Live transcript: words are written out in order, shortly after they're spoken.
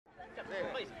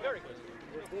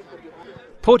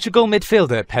Portugal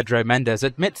midfielder Pedro Mendes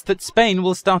admits that Spain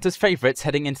will start as favourites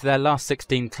heading into their last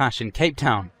 16 clash in Cape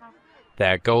Town.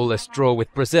 Their goalless draw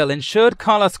with Brazil ensured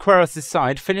Carlos Queiroz'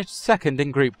 side finished second in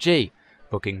Group G,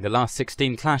 booking the last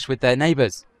 16 clash with their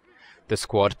neighbours. The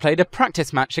squad played a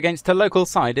practice match against a local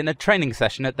side in a training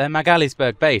session at their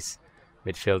Magaliesburg base.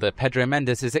 Midfielder Pedro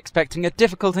Mendes is expecting a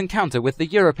difficult encounter with the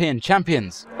European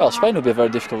champions. Well, Spain will be very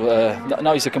difficult.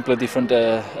 Now it's a completely different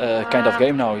kind of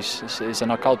game now. It's a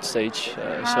knockout stage,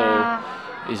 so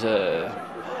it's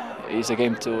a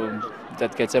game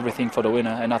that gets everything for the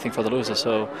winner and nothing for the loser.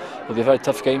 So it'll be a very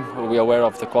tough game. We'll be aware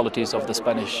of the qualities of the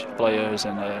Spanish players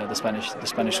and the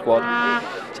Spanish squad.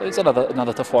 So it's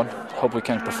another tough one. Hope we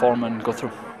can perform and go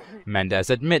through. Mendes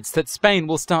admits that Spain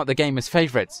will start the game as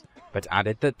favourites, but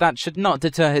added that should not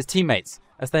deter his teammates,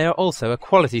 as they are also a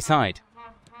quality side.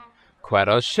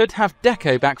 Queiroz should have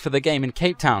Deco back for the game in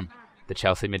Cape Town. The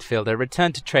Chelsea midfielder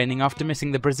returned to training after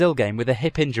missing the Brazil game with a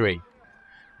hip injury.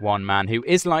 One man who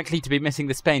is likely to be missing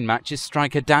the Spain match is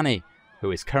striker Nani,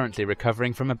 who is currently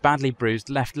recovering from a badly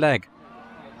bruised left leg.